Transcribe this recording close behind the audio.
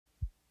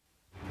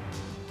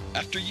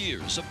After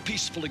years of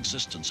peaceful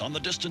existence on the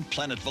distant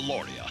planet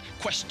Valoria,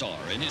 Questar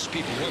and his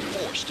people were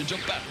forced into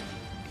battle.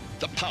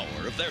 The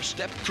power of their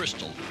S.T.E.P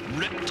crystal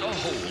ripped a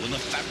hole in the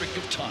fabric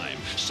of time,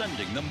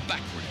 sending them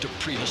backward to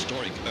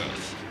prehistoric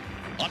Earth.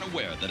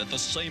 Unaware that at the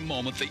same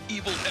moment the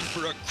evil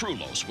Emperor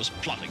Rulons was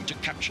plotting to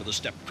capture the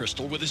S.T.E.P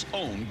crystal with his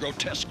own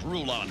grotesque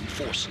Rulon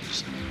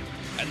forces.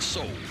 And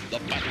so, the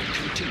battle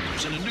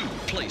continues in a new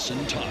place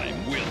and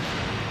time with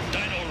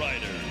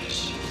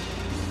Dino-Riders.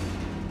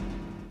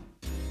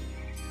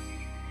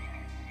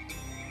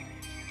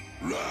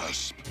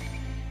 Rasp,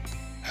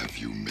 have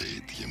you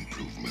made the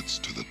improvements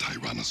to the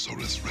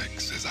Tyrannosaurus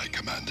Rex as I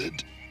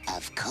commanded?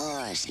 Of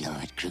course,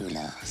 Lord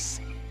Rulons.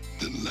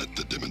 Then let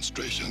the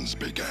demonstrations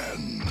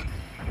begin.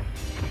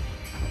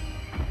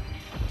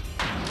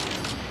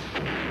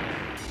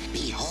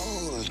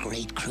 Behold,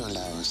 great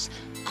Rulons,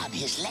 on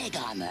his leg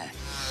armor.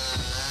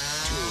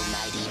 Two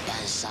mighty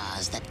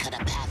buzzsaws that cut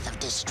a path of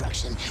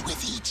destruction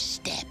with each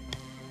step.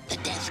 The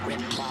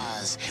death-grip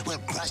claws will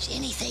crush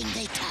anything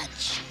they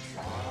touch.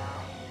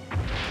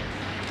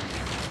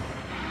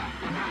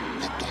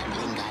 The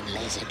Gatling gun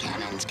laser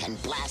cannons can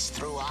blast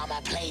through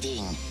armor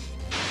plating.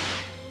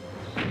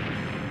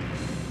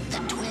 The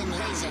twin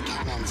laser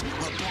cannons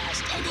will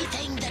blast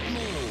anything that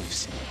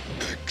moves.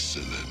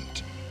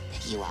 Excellent.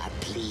 You are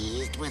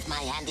pleased with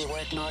my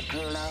handiwork, Lord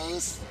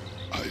Rulons?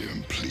 I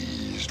am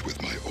pleased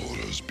with my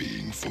orders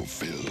being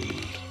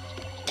fulfilled.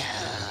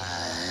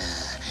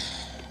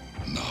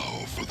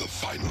 Now for the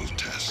final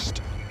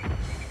test.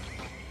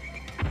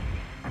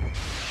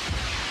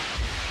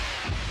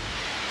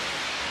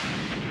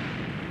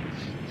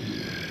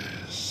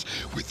 Yes,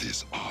 with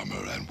this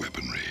armor and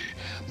weaponry,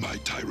 my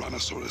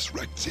Tyrannosaurus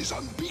Rex is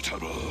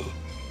unbeatable.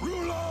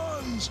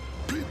 Rulons,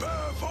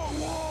 prepare for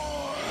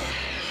war!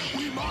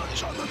 We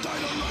march on the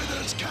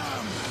Dino-Riders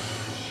camp!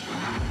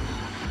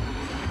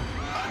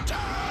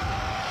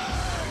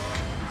 Attack!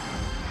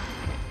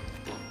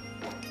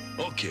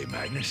 Okay,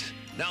 Magnus.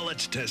 Now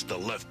let's test the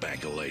left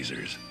bank of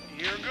lasers.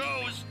 Here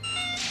goes.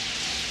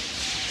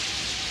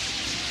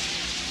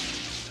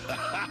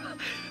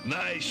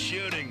 Nice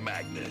shooting,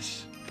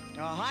 Magnus.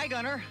 Hi,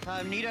 Gunner.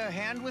 Need a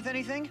hand with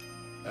anything?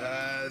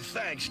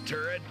 Thanks,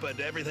 Turret, but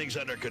everything's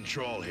under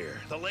control here.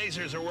 The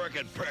lasers are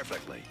working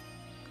perfectly.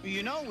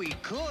 You know, we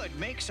could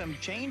make some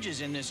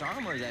changes in this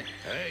armor that...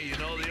 Hey, you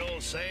know the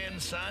old saying,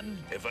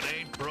 son? If it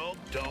ain't broke,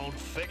 don't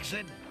fix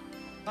it?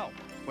 Oh,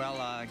 well,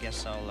 I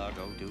guess I'll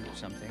go do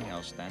something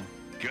else then.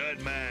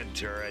 Good man,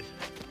 Turret.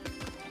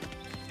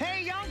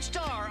 Hey,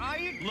 Youngstar, are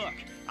you... Look,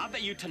 I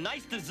bet you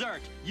tonight's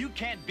dessert, you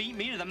can't beat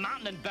me to the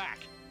mountain and back.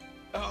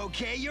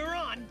 Okay, you're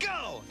on.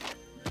 Go!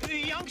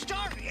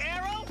 Youngstar,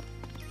 arrow?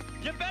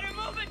 You better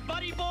move it,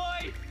 buddy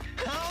boy!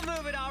 I'll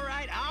move it, all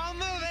right. I'll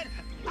move it.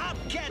 Up,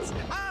 kids,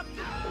 up!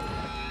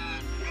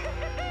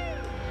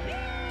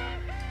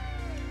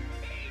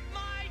 Eat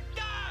my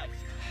dust!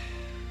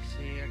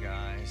 See you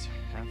guys.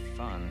 Have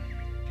fun.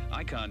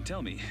 Icon,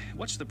 tell me,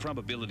 what's the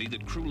probability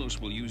that Rulons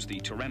will use the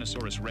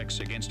Tyrannosaurus Rex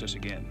against us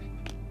again?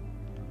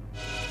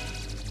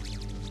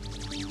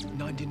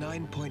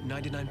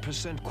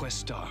 99.99%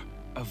 Questar.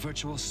 A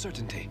virtual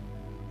certainty.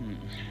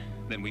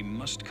 Then we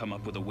must come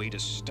up with a way to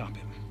stop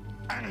him.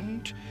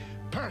 And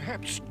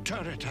perhaps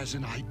Turret has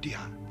an idea.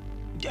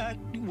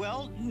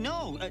 Well,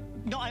 no.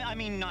 I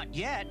mean, not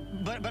yet,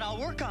 but I'll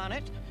work on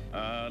it.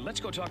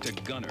 Let's go talk to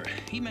Gunner.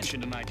 He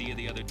mentioned an idea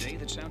the other day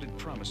that sounded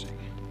promising.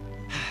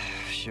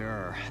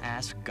 Sure,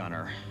 ask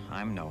Gunner.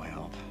 I'm no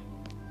help.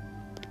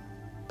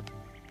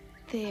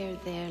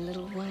 There,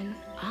 little one.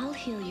 I'll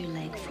heal your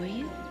leg for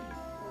you.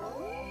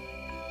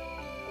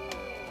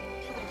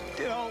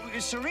 Oh,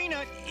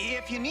 Serena,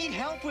 if you need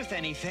help with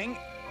anything...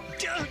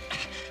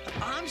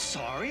 I'm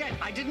sorry,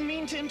 I didn't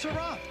mean to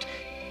interrupt.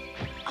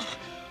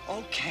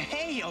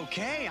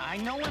 Okay, I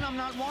know when I'm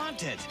not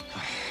wanted.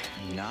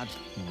 Not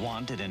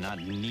wanted and not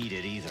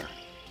needed either.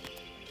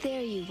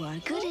 There you are,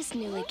 good as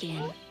new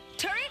again.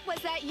 Turret, was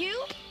that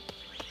you?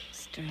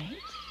 Straight.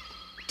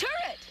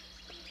 Turret!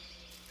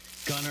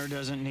 Gunner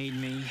doesn't need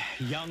me.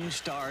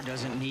 Youngstar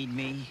doesn't need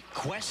me.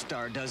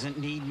 Questar doesn't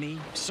need me.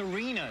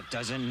 Serena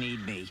doesn't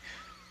need me.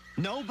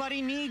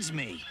 Nobody needs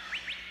me.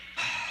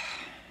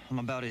 I'm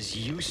about as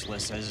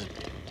useless as...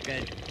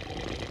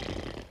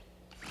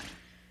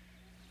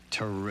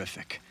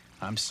 Terrific.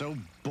 I'm so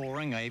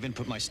boring, I even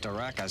put my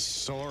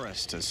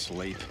Styracosaurus to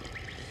sleep.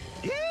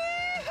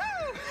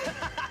 Yee-hoo!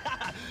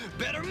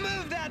 Better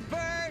move that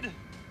bird!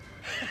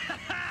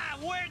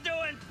 We're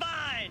doing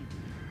fine!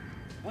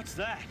 What's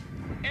that?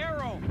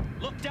 Arrow!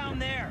 Look down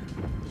there!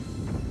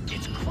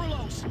 It's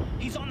Rulons!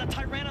 He's on the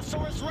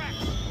Tyrannosaurus Rex!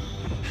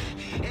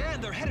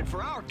 And they're headed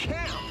for our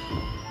camp!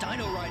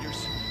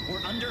 Dino-Riders,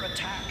 we're under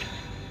attack.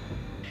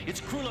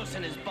 It's Rulons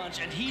and his bunch,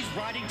 and he's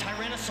riding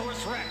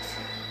Tyrannosaurus Rex.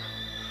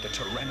 The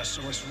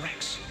Tyrannosaurus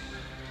Rex.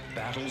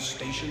 Battle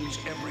stations,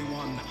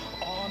 everyone,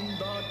 on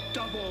the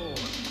double.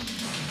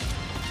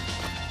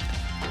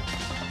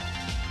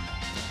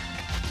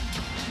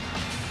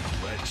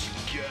 Let's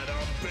get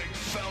him, big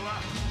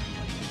fella.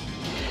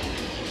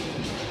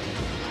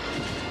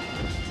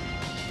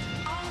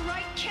 All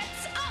right,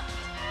 kids, up!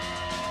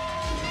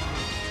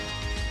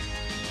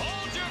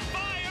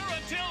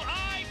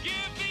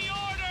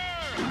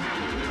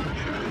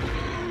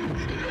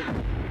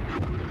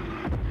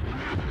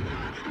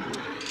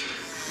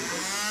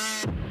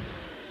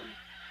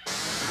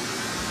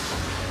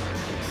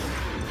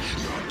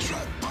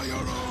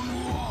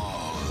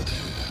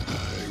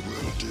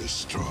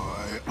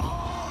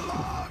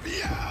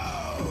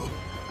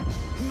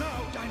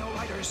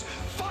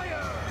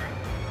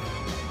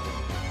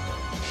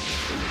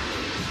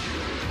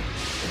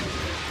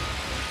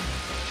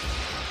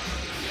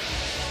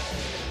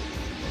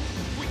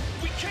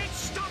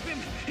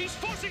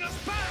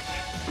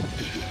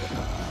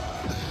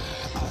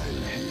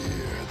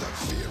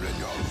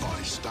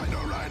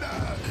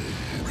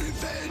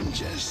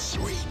 revenge is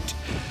sweet.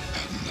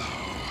 And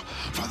now,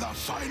 for the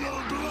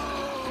final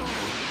blow!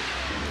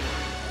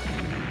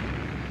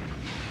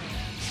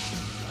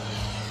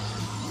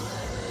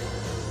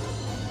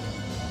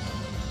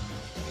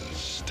 The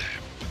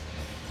step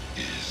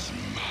is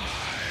mine.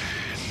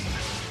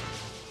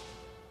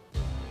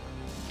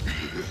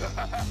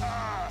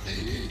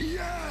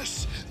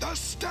 Yes, the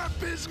step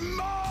is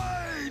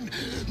mine!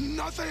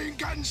 Nothing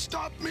can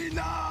stop me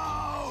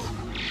now!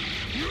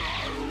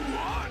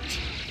 What?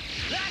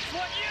 That's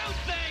what you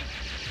think!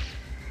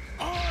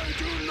 I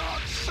do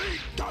not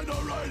think,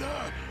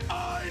 Dino-Rider!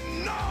 I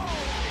know!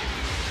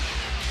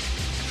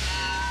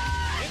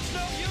 It's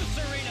no use,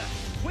 Serena!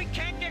 We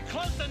can't get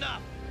close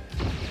enough!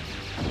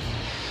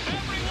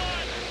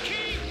 Everyone,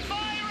 keep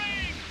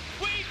firing!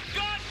 We've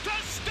got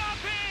to stop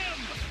him!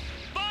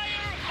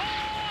 Fire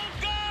all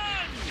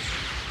guns!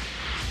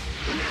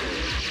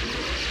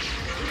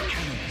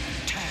 Cannon,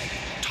 tag,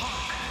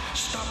 talk.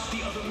 Stop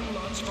the other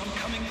Rulons from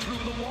coming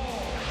through the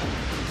wall.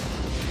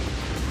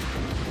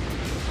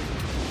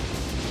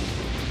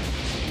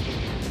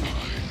 I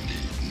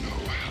need no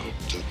help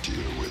to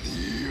deal with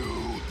you.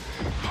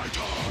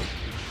 Python,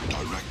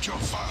 direct your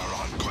fire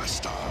on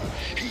Questar.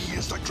 He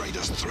is the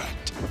greatest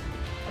threat.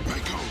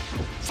 Mako,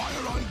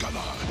 fire on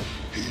Gunnar.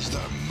 He's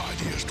the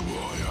mightiest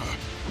warrior.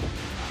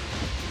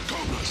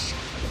 Cobras,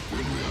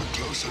 when we are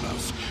close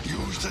enough,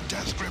 use the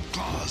Death Grip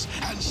claws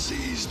and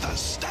seize the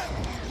step.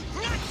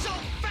 Not so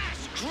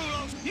fast,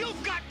 Rulons!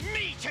 You've got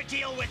me to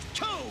deal with,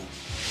 too!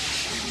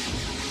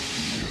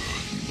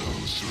 You're no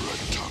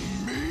threat to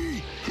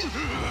me.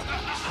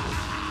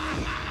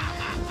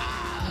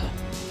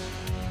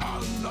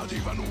 I'll not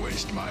even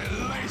waste my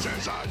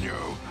lasers on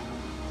you.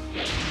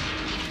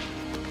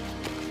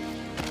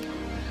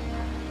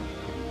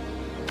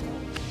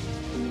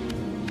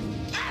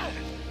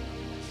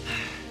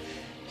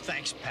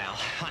 Thanks, pal.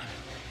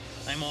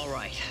 I'm all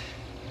right.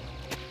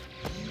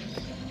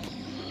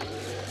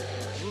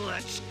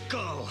 Let's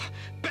go.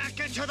 Back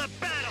into the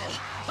battle.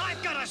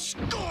 I've got a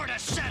score to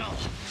settle.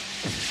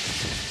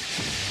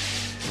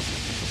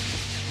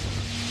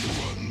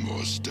 One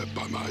more step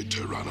by my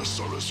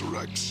Tyrannosaurus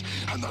Rex,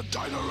 and the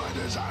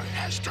Dino-Riders are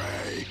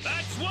history.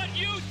 That's what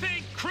you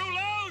think,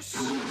 Rulons!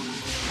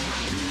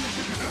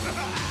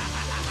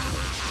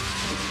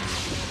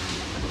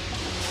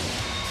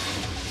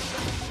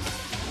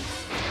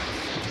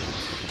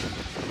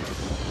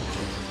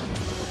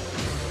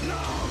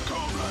 Now,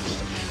 Cobras,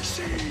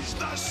 seize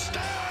the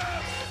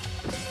step!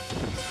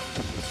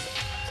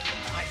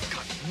 I've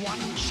got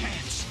one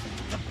chance.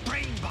 The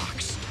brain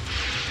box.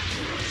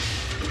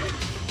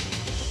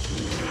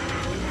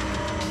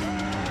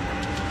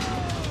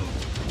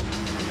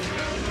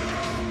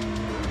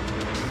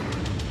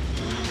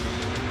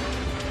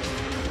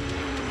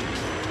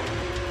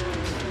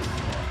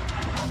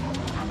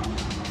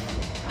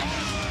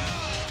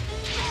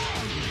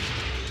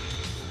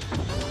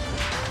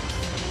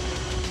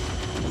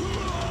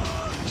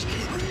 Rulons,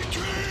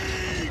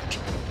 retreat!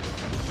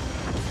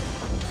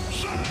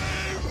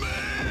 Save me!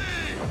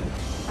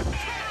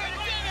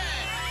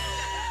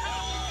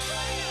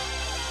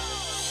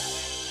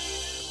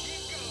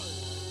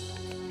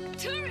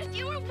 Turret,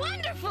 you were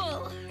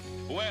wonderful!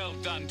 Well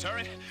done,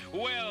 Turret.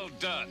 Well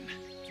done.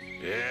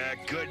 Yeah,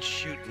 good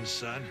shooting,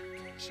 son.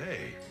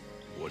 Say,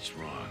 what's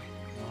wrong?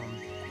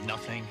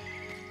 Nothing.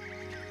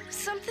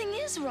 Something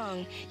is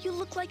wrong. You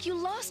look like you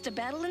lost a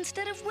battle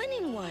instead of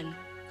winning one.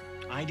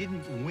 I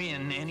didn't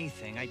win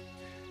anything.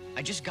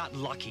 I just got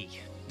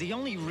lucky. The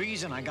only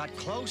reason I got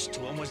close to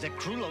him was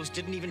that Rulons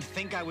didn't even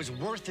think I was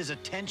worth his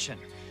attention.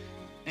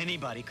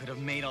 Anybody could have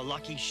made a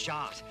lucky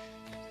shot.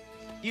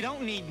 You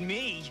don't need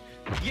me.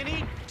 You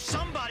need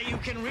somebody who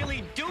can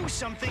really do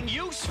something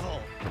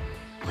useful.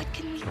 What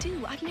can we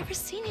do? I've never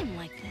seen him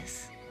like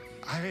this.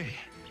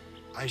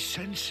 I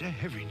sense a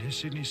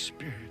heaviness in his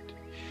spirit.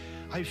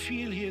 I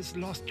feel he has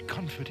lost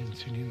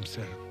confidence in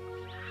himself.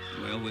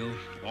 Well, we'll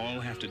all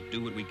have to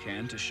do what we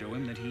can to show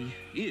him that he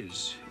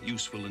is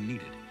useful and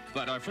needed.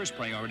 But our first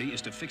priority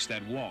is to fix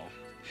that wall.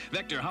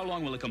 Vector, how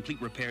long will a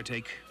complete repair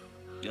take?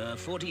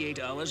 48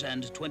 hours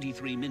and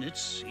 23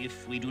 minutes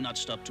if we do not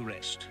stop to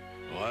rest.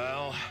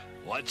 Well,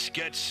 let's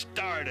get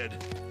started.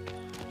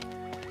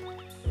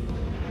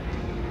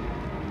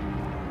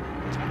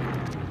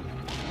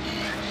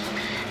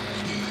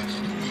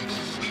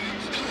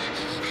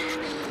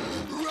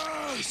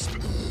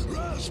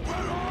 Rasp,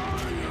 where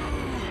are you?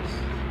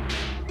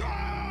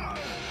 Ah!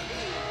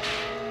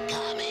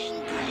 Coming,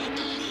 great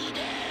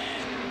leader.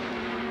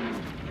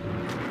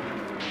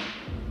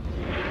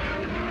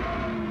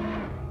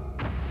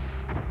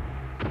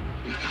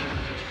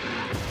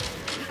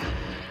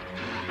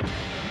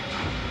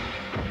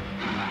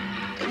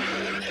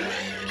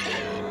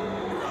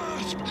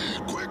 Rasp,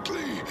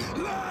 quickly,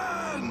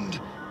 land!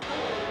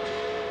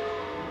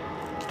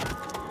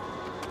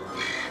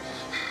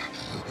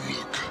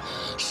 Look,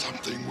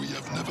 something we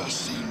have never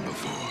seen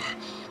before.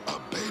 A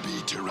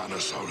baby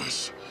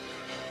Tyrannosaurus.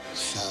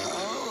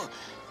 So?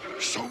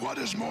 So what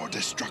is more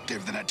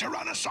destructive than a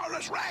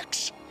Tyrannosaurus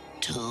Rex?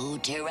 2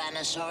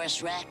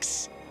 Tyrannosaurus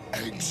Rex?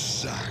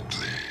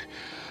 Exactly.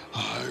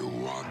 I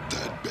want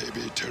that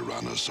baby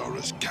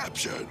Tyrannosaurus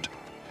captured.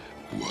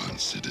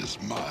 Once it is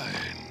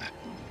mine,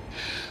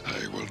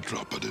 I will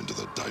drop it into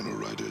the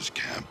Dino-Riders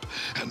camp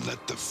and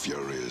let the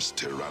furious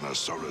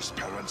Tyrannosaurus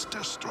parents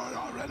destroy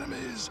our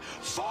enemies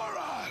for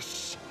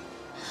us!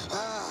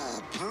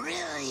 Oh,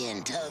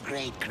 brilliant, oh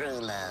great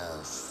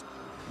Rulons.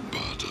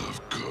 But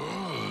of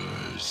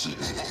course...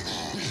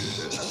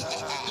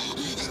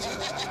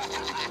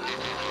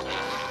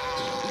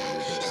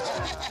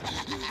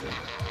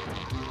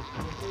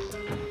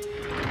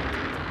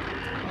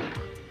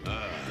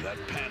 That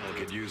panel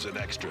could use an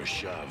extra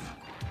shove.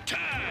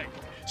 Tag!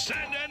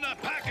 Send in the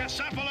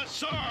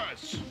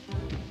Pachycephalosaurus!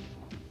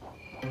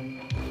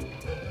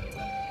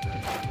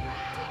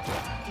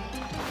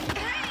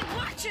 Hey,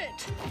 watch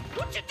it!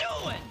 What you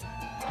doing?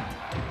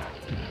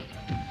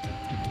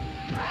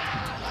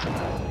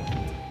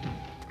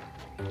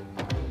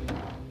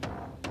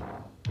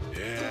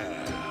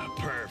 Yeah,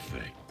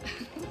 perfect.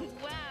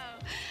 Wow,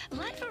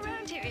 life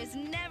around here is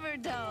never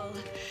dull.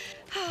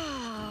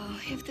 Oh,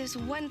 if there's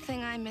one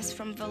thing I miss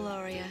from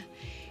Valoria,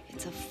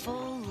 it's a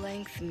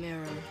full-length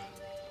mirror.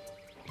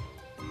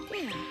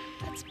 Yeah,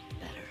 that's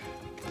better.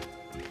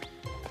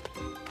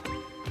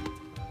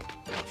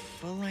 A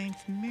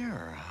full-length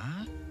mirror,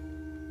 huh?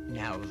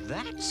 Now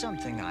that's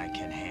something I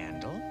can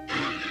handle.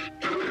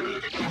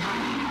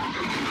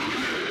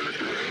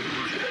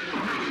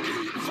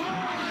 Keep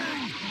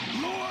firing!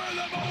 Lure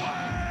them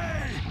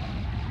away!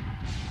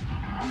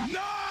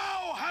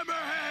 Now,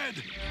 Hammerhead!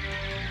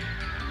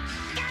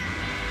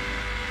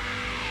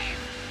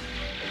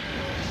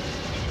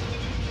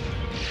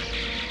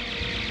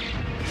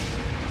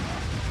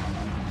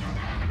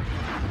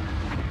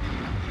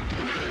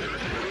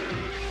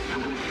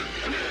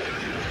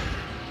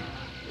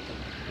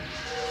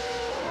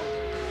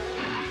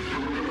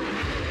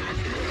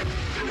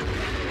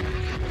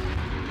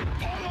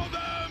 Follow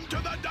them to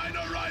the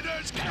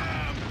Dino-Riders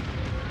camp!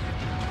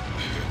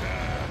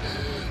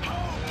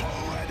 How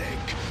poetic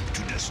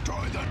to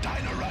destroy the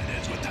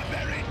Dino-Riders with the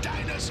very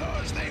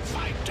dinosaurs they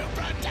fight to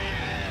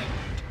protect!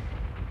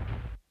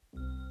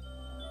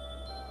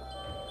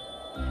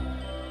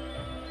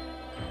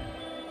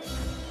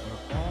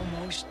 We're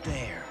almost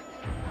there.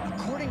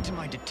 According to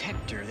my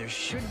detector, there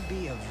should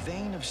be a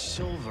vein of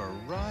silver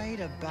right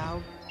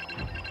about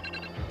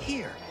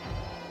here.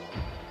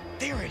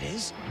 There it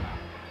is.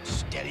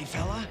 Steady,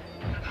 fella.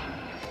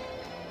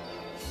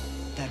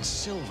 That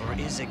silver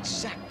is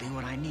exactly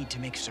what I need to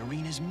make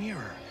Serena's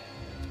mirror.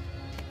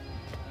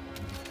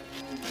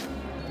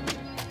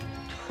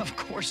 Of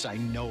course I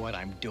know what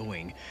I'm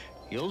doing.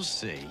 You'll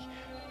see.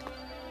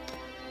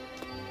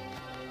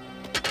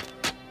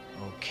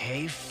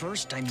 Okay,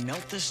 first I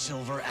melt the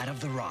silver out of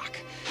the rock.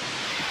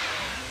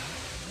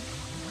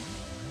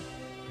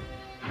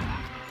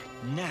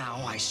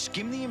 Now I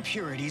skim the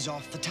impurities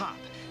off the top.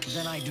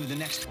 Then I do the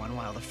next one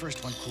while the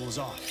first one cools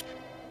off.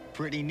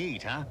 Pretty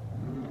neat, huh?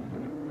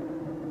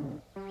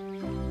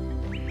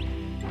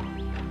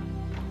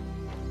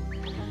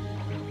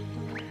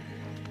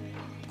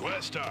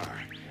 Questar,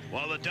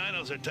 while the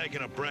dinos are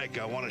taking a break,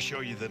 I want to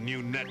show you the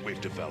new net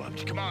we've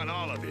developed. Come on,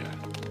 all of you.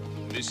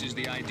 This is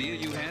the idea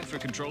you had for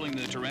controlling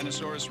the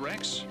Tyrannosaurus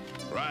Rex?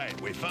 Right,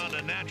 we found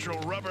a natural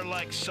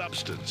rubber-like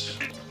substance.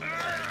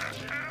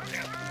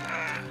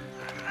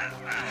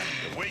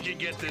 If we can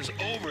get this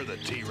over the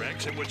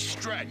T-Rex, it would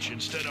stretch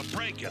instead of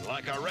breaking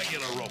like our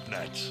regular rope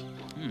nets.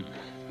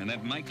 And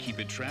that might keep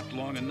it trapped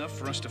long enough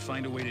for us to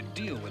find a way to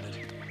deal with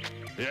it.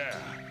 Yeah.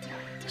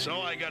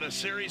 So I got a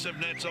series of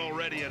nets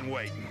already and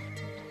waiting.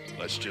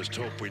 Let's just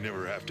hope we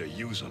never have to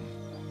use them.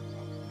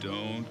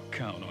 Don't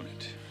count on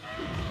it.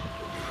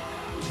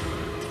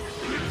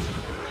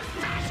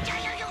 Faster,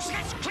 you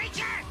useless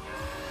creature!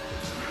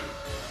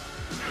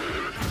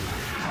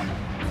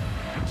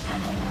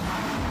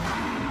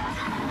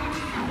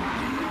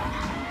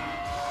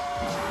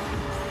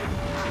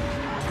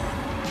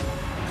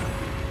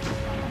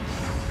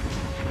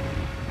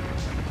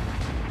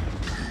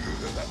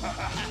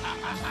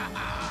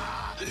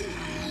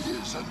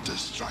 Isn't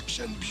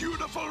destruction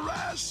beautiful,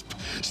 Rasp?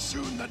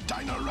 Soon the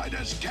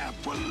Dino-Riders camp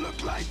will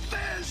look like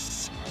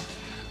this.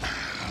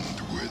 And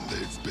when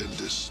they've been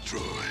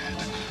destroyed,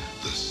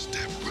 the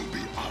S.T.E.P will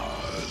be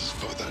ours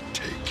for the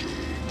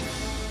taking.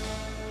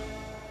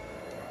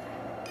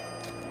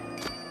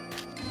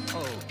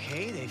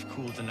 Okay, they've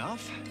cooled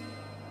enough.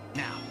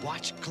 Now,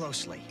 watch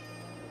closely.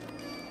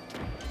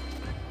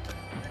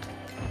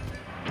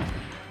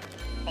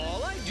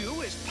 All I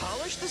do is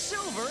polish the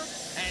silver,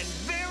 and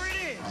there it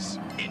is!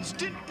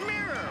 Instant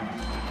mirror!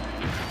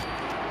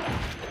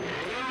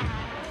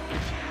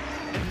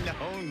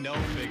 No,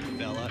 big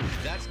fella.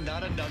 That's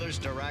not another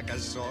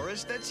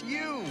Styracosaurus. That's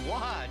you.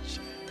 Watch.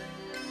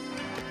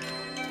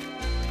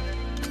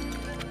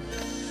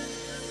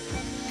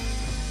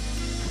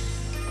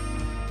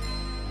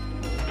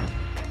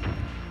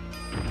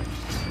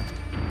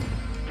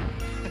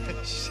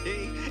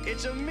 See?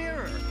 It's a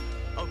mirror.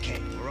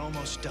 Okay, we're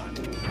almost done.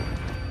 Can't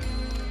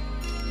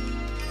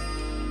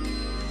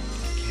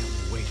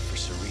wait for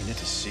Serena Serena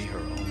to see her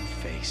own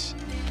face.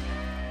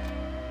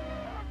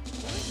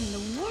 What in the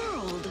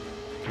world?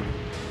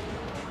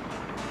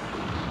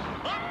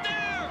 Up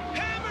there!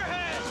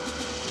 Hammerhead!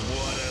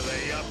 What are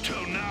they up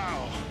to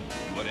now?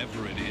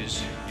 Whatever it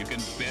is, you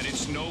can bet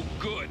it's no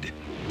good.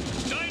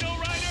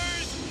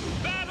 Dino-Riders,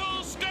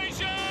 battle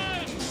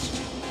stations!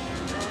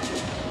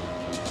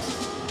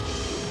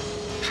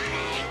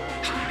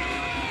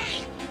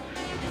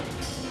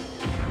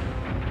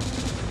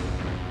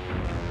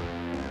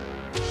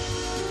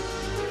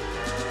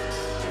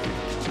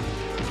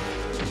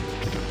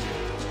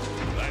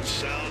 That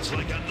sounds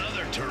like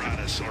another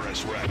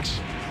Tyrannosaurus Rex.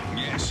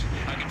 Yes,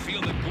 I can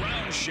feel the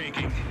ground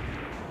shaking.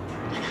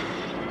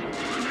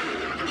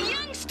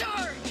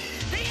 Youngstar!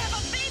 They have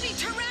a baby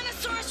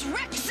Tyrannosaurus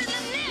Rex in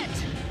the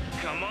net!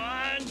 Come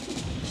on!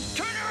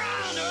 Turn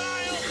around or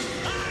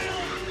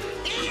I'll...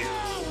 You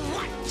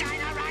what,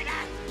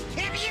 Dino-Rider?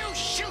 If you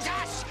shoot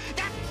us,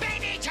 the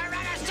baby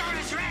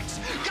Tyrannosaurus Rex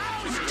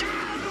goes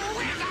down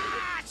with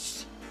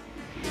us!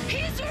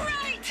 He's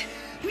right!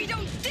 We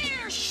don't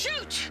dare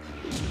shoot!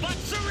 But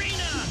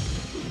Serena!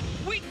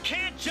 We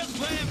can't just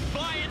let him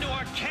fly into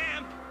our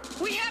camp!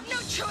 We have no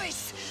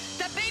choice!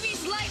 The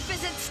baby's life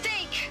is at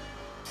stake!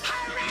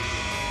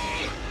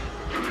 Hurry!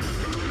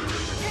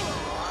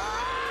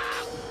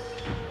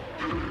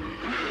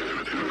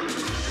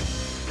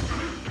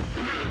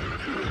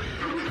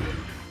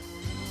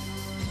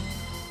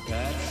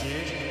 That's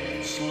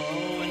it.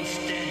 Slow and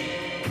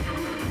steady.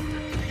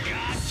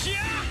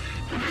 Gotcha!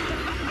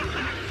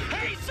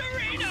 Hey,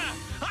 Serena!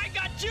 I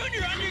got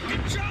Junior under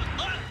control!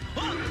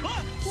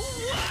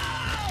 Whoa!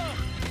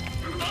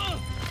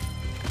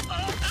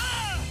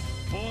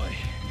 Boy,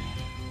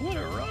 what a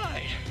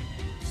ride!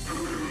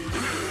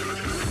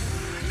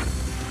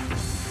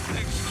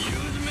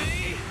 Excuse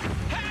me?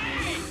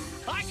 Hey!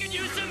 I could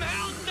use some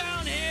help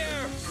down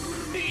here!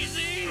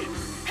 Easy!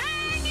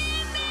 Hang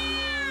in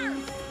there!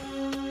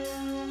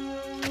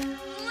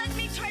 Let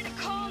me try to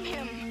calm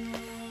him.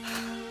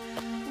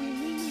 We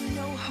mean you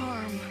no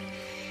harm.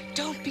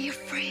 Don't be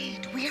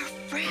afraid. We are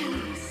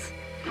friends.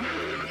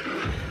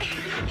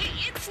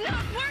 It's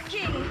not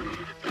working!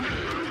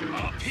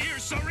 Up here,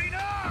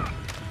 Serena!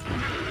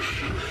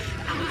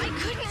 I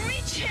couldn't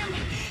reach him.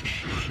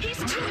 He's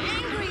too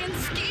angry and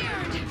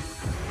scared.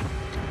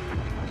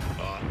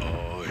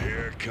 Uh-oh,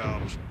 here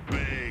comes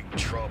big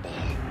trouble.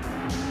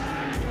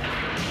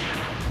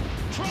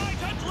 Try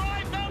to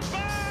drive them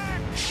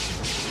back!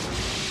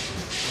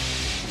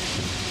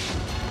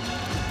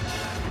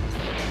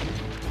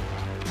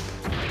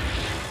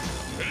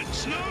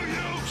 It's no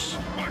use!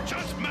 We're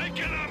just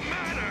making a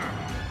manner!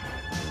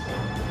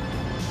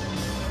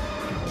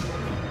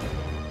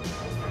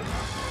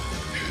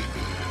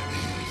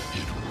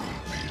 It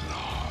won't be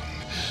long.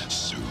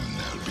 Soon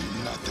there'll be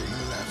nothing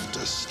left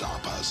to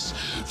stop us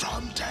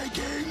from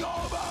taking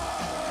over!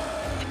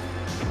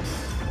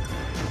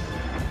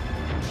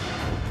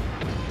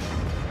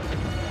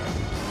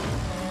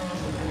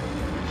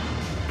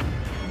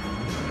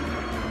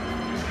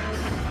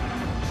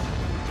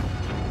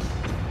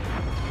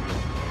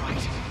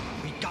 Right.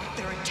 We got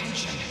their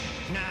attention.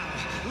 Now,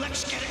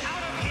 let's get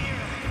out of here!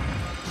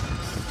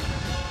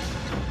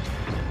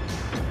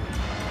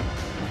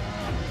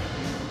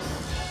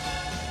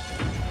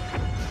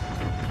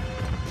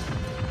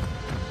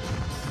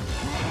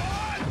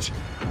 What?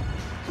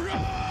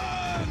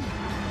 Run!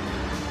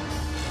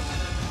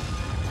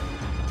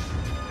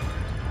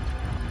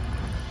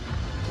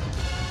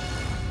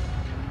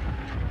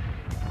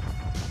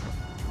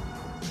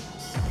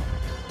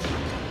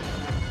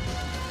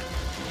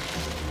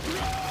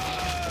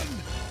 Run!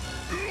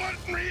 Let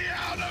me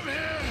out of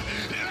here!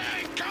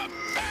 I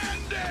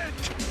command it!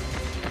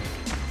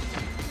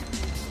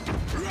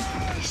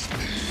 Rust!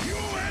 You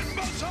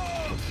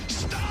imbecile!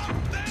 Stop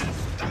this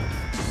thing!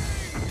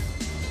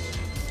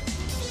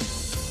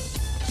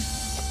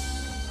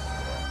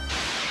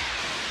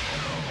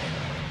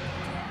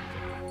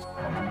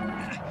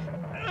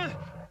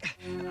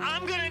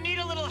 I'm gonna need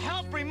a little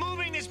help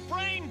removing this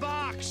brain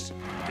box!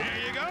 Here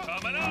you go.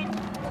 Coming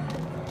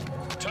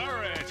up.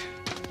 Turret.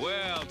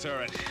 Well,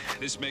 Turret,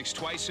 this makes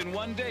twice in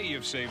one day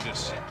you've saved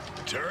us.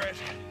 Turret,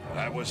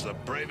 that was the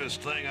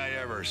bravest thing I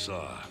ever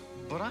saw.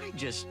 But I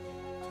just...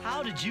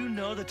 How did you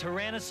know the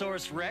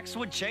Tyrannosaurus Rex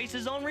would chase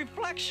his own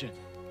reflection?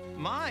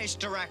 My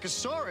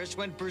Styracosaurus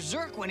went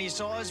berserk when he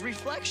saw his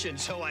reflection,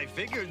 so I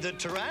figured the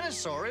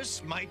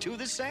Tyrannosaurus might do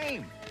the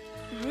same.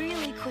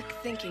 Really quick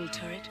thinking,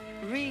 Turret.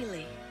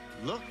 Really.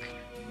 Look,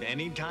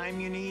 anytime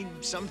you need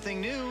something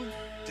new,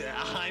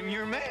 I'm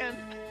your man.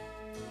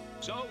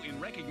 So, in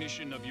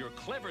recognition of your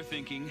clever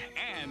thinking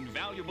and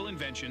valuable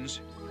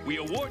inventions, we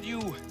award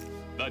you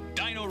the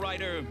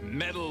Dino-Rider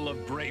Medal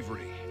of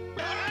Bravery.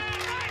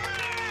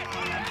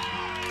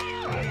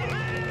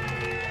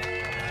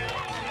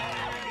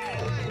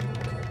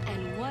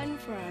 And one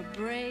for our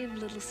brave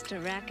little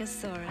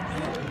Styracosaurus.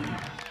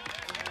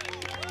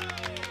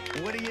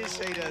 What do you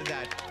say to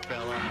that,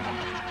 fella?